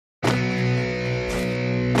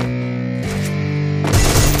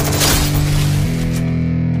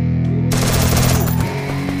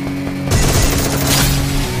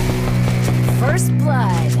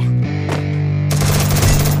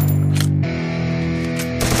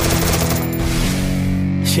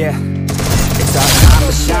Yeah, it's our time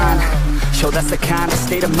to shine. Yo, that's the kind of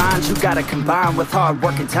state of mind you gotta combine with hard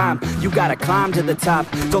work and time. You gotta climb to the top.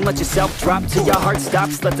 Don't let yourself drop till your heart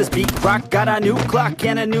stops. Let this beat rock. Got a new clock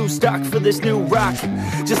and a new stock for this new rock.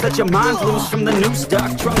 Just let your mind loose from the new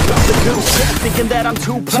stock. Drunk off the goose, thinking that I'm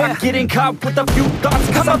too pop. Getting caught with a few thoughts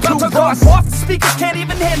cause I'm too lost. Off, the speakers can't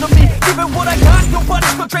even handle me. Even what I got,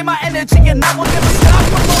 nobody's gonna drain my energy. And I will never stop,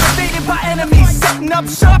 I'm motivated by enemies. Setting up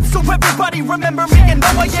shop so everybody remember me. And no,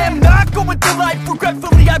 I am not going through life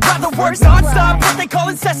regretfully. I'd rather work non-stop, what they call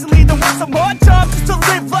incessantly, than work some more job just to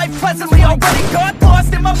live life pleasantly. Already got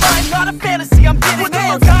lost in my mind, not a fantasy, I'm getting with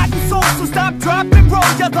a forgotten soul. So stop, drop, and roll.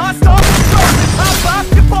 You lost all control and pop off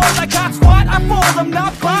your ball. I got squat, I fold, I'm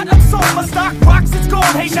not bought, I'm sold. My stock rocks, it's gold.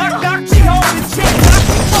 Hey, knock, knock, she home, it's shit, knock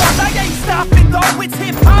me falls. I ain't stopping though, it's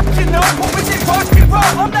hip-hop, you know. Or is it rock and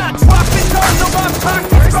roll? I'm not dropping though, no, I'm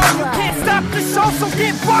pockets grow. You can't stop the show, so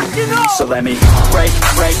get rockin' on. So let me break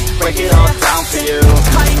it all down for you.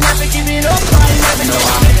 I ain't never giving up, I ain't never giving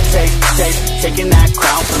up. I'm taking that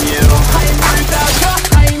crown from you. I ain't worried about you,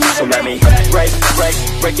 I ain't never. So let me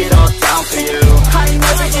break it all down for you. I ain't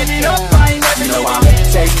never giving up, I ain't never giving up. I'm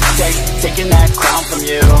taking that crown from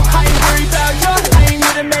you. I ain't worried about you, I ain't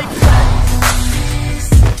here to make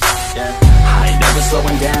friends. Yeah, I ain't never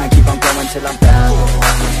slowing down, keep on going till I'm down.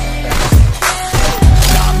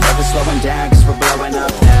 No, I'm never slowing down, cause we're blowing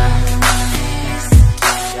up now.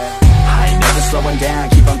 I ain't never slowing down,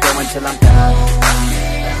 keep on going till I'm down.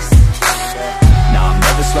 No, I'm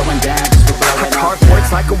never slowing down, cause we're blowing up. Hard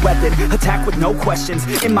words like a weapon, attack with no questions.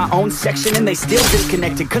 In my own section and they still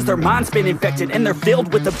disconnected, cause their mind's been infected and they're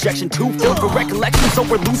filled with objection. Too filled for recollection, so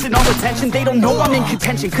we're losing all attention. They don't know I'm in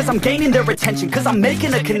contention, cause I'm gaining their attention. Cause I'm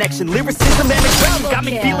making a connection, lyricism and aggression got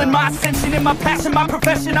me feeling my ascension in my passion, my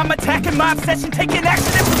profession. I'm attacking my obsession, taking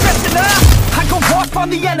action and progression. I go off on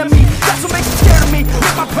the enemy, that's what makes you scared of me.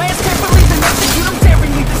 With my plans, can't believe and execute them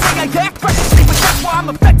daringly. They say I act recklessly, but that's why I'm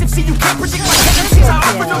effective. See, you can't predict my tendencies, I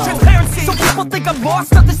offer no transparency. So people think I'm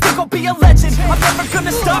lost, others think I'll be a legend. I'm never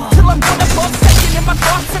gonna stop till I'm one above second. And my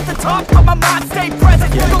thoughts at the top, but my mind stay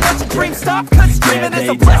present. Don't let your dreams stop, cause dreaming is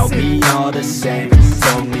a blessing. They tell me all the same,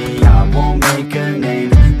 told me I won't make a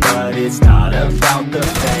name. But it's not about the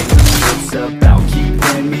fame, it's about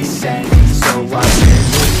keeping me sane. So I stay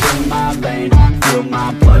within my lane, feel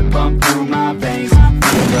my blood pump through my veins.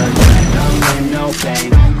 Feel the adrenaline, no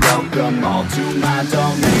pain, welcome all to my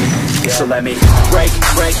domain. Yeah. So let me break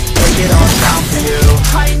it all down for you.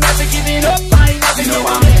 I ain't never giving up, I ain't never giving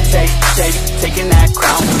up. Taking that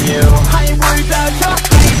crown from you. I ain't worried about you,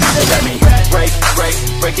 I ain't never. Let me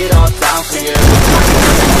break it all down for you.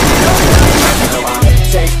 I'm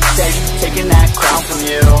taking that crown from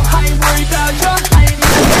you. I ain't worried about you, I ain't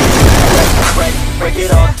never. Break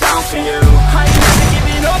it all down for you. I ain't never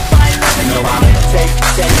giving up, I ain't never giving up. I'm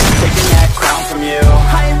taking that crown from you.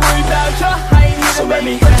 I ain't worried about you, I ain't never. So let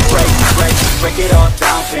me break it all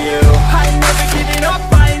down for you. I ain't never giving up,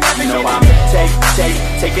 I ain't never giving up. I'm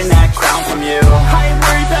taking that crown from you. I ain't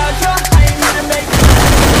worried about you.